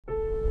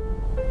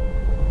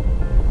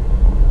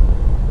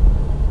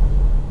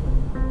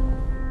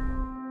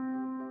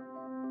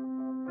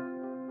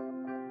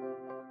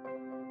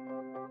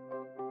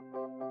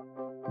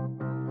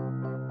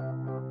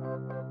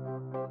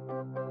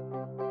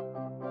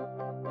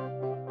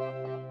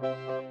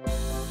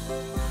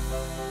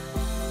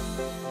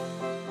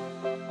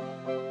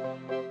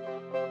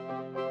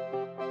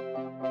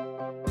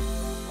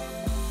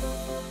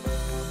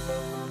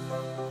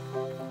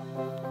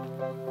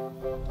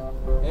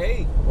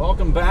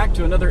Welcome back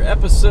to another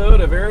episode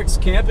of Eric's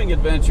Camping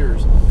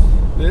Adventures.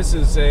 This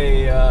is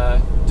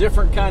a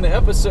different kind of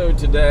episode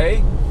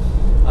today.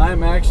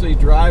 I'm actually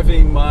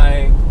driving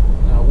my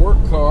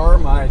work car,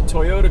 my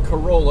Toyota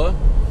Corolla,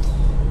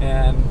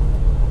 and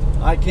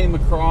I came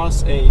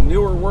across a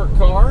newer work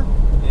car,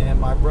 and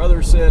my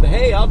brother said,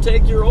 "Hey, I'll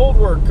take your old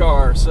work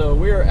car." So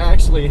we're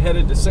actually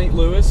headed to St.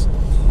 Louis.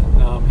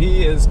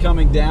 He is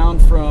coming down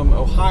from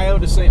Ohio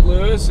to St.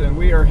 Louis, and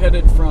we are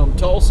headed from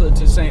Tulsa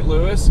to St.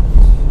 Louis.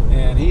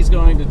 And he's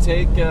going to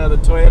take the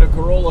Toyota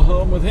Corolla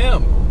home with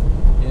him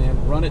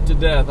and run it to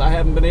death. I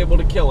haven't been able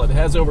to kill it. It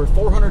has over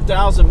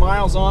 400,000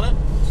 miles on it,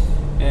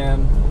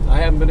 and I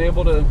haven't been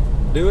able to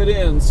do it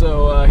in,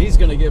 so he's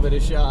going to give it a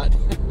shot.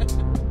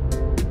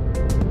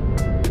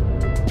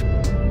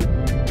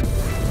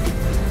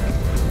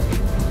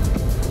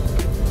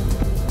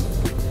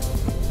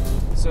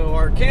 So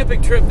our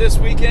camping trip this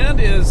weekend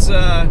is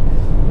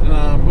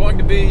going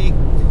to be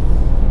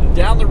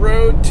down the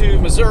road to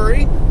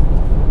Missouri,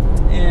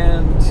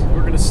 and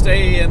we're going to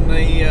stay in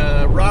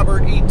the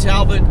Robert E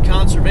Talbot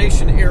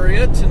conservation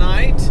area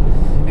tonight,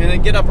 and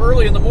then get up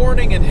early in the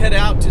morning and head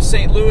out to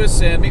St.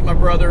 Louis and meet my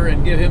brother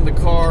and give him the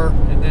car.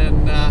 And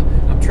then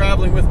I'm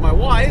traveling with my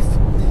wife,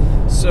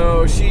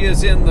 so she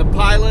is in the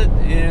Pilot,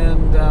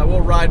 and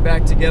we'll ride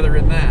back together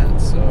in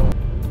that. So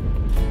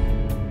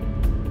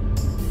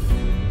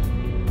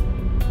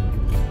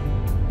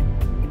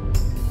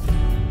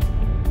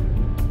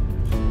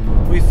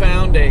we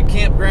found a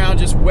campground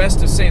just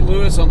west of St.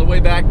 Louis on the way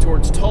back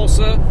towards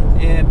Tulsa,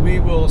 and we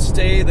will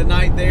stay the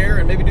night there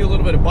and maybe do a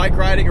little bit of bike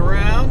riding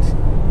around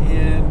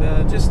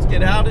and just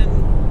get out in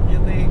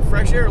the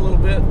fresh air a little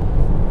bit.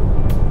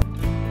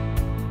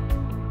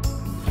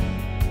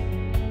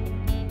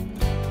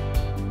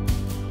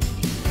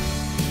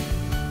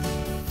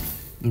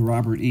 The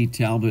Robert E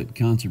Talbot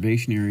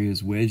Conservation Area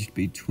is wedged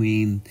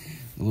between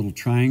a little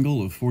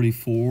triangle of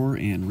 44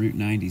 and Route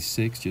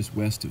 96 just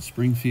west of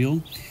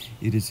Springfield.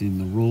 It is in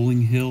the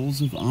rolling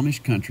hills of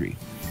Amish Country.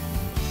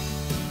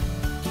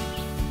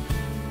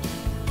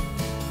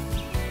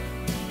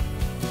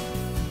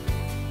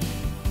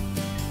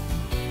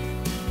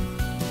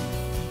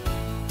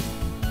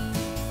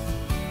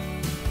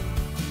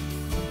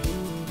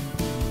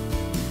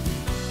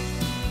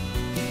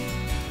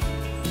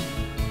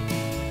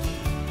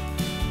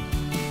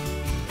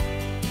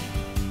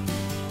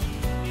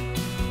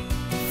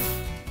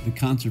 The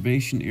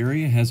conservation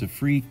area has a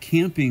free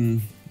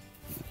camping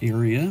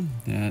area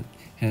that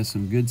has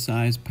some good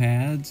sized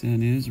pads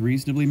and is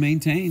reasonably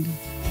maintained.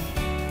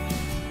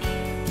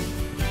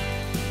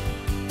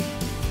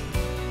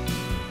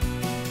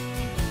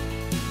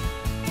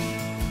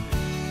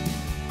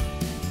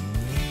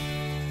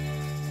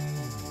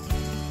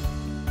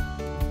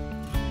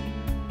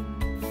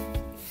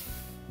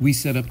 We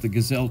set up the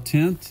Gazelle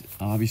tent,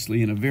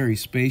 obviously in a very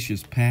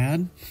spacious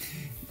pad,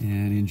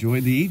 and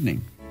enjoyed the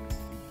evening.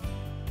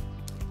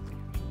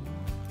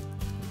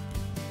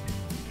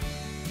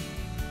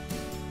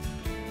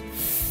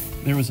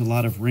 There was a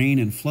lot of rain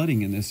and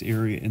flooding in this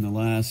area in the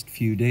last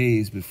few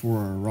days before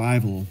our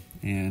arrival,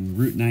 and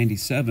Route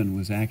 97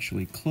 was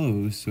actually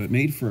closed, so it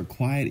made for a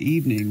quiet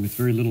evening with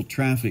very little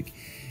traffic.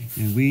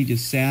 And we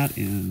just sat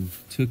and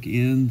took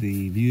in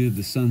the view of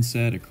the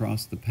sunset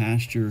across the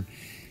pasture.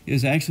 It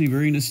was actually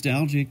very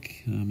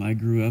nostalgic. I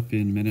grew up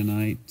in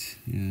Mennonite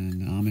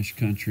and Amish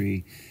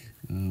country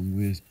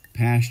with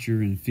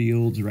pasture and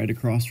fields right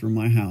across from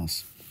my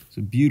house. It's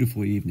a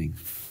beautiful evening.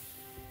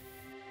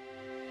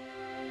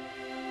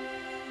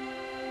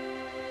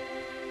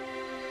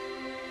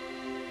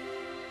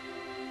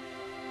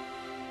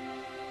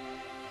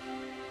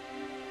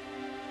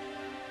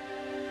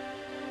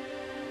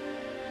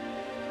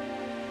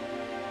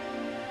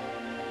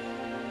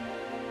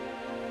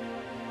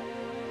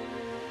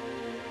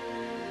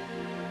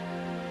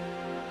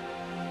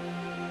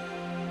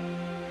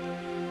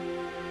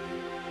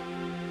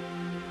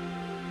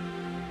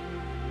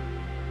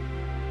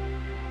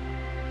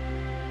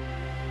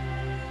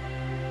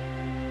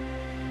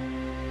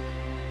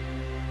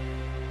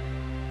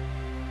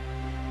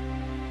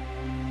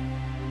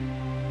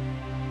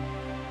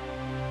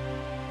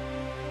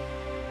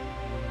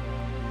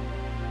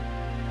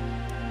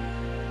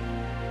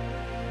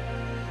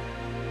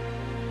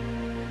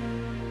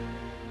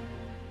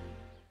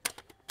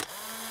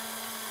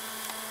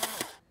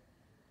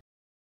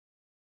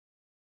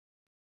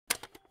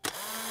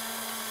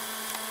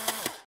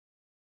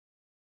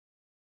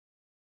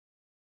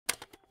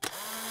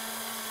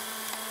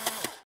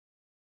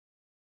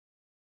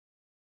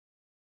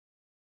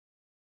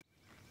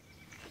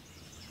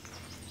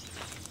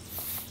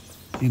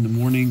 In the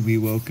morning, we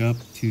woke up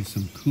to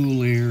some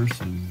cool air,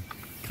 some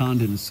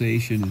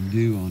condensation and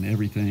dew on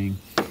everything,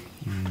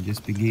 and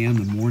just began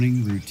the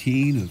morning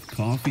routine of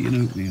coffee and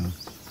oatmeal.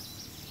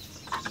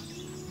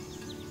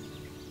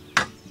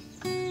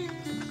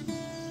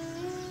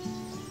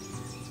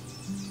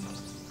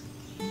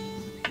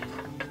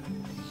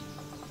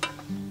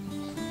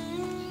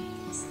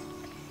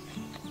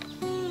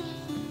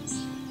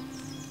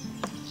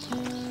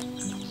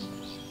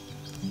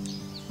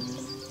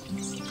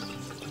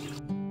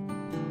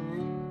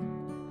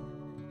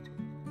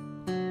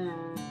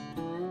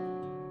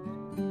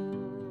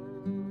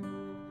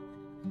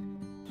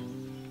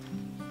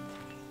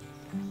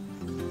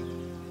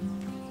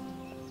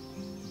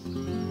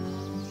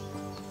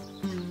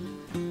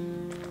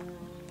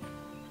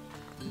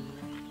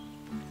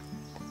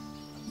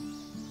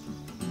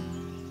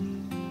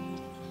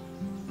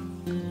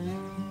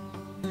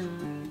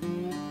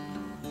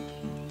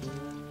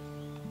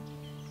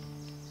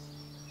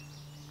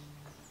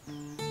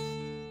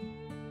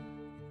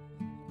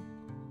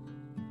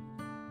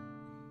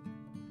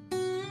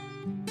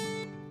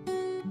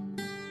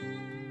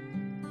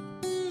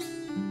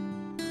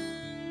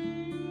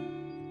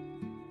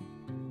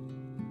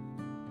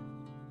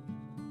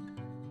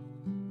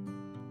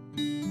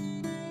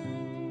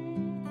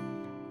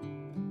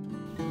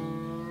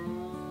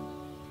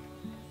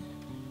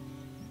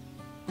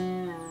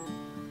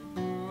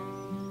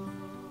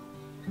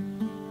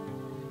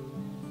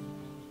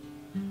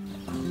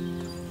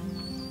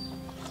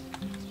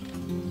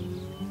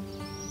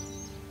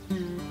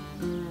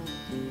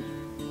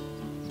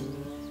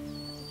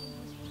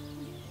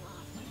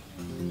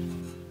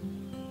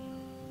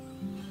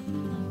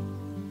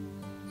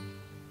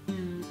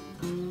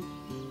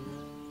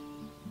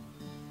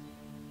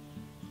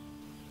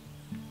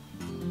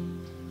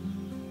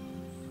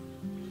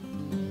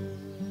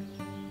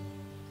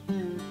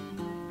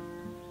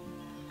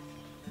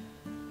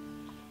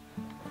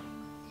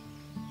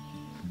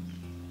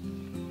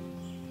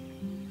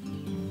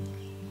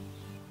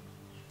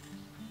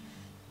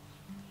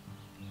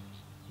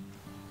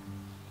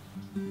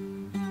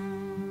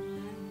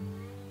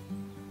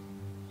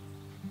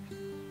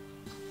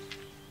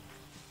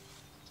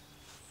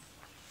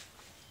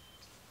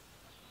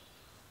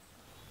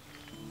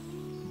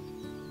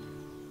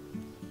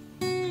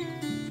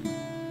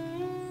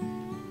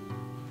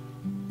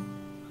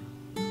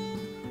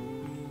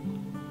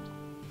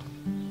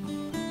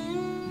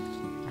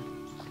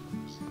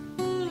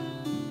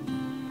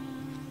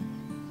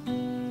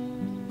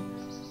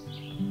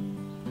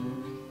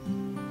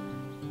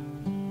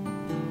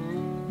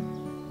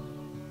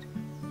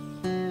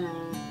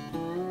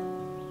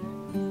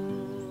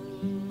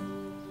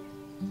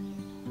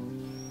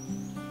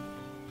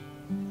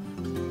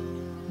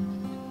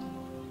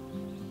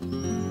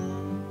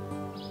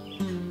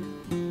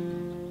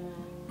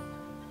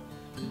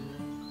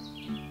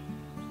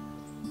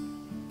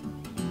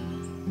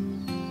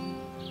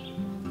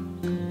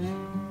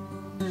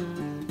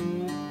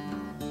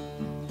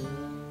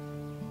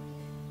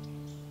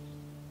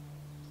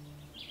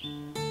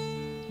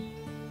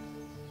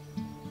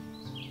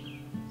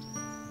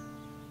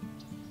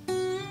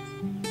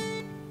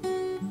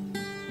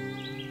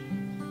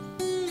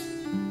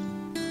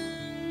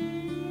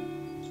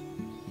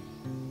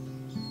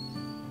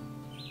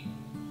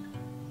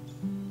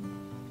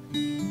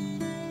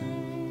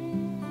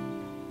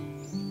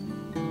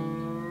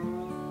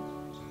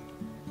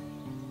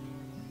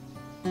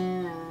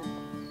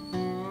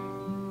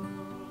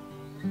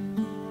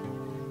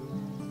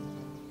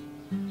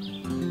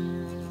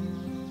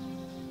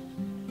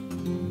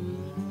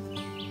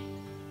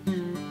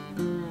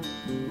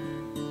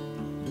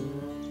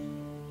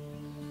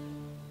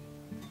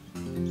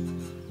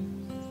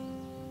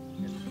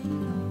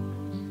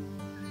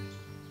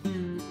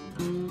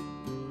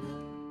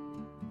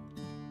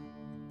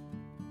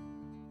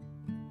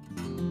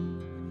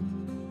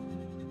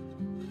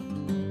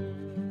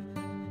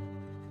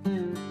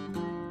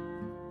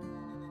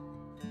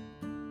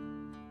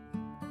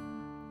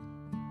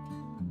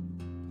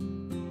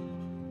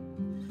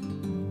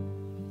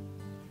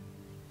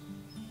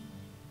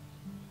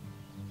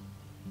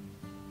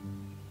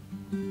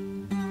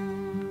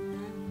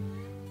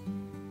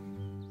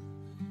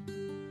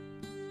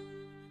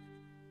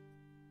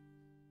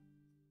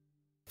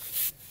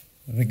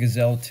 The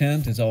Gazelle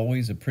tent is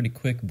always a pretty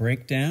quick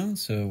breakdown,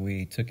 so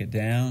we took it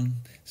down,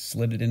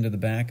 slid it into the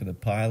back of the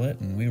Pilot,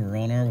 and we were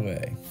on our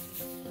way.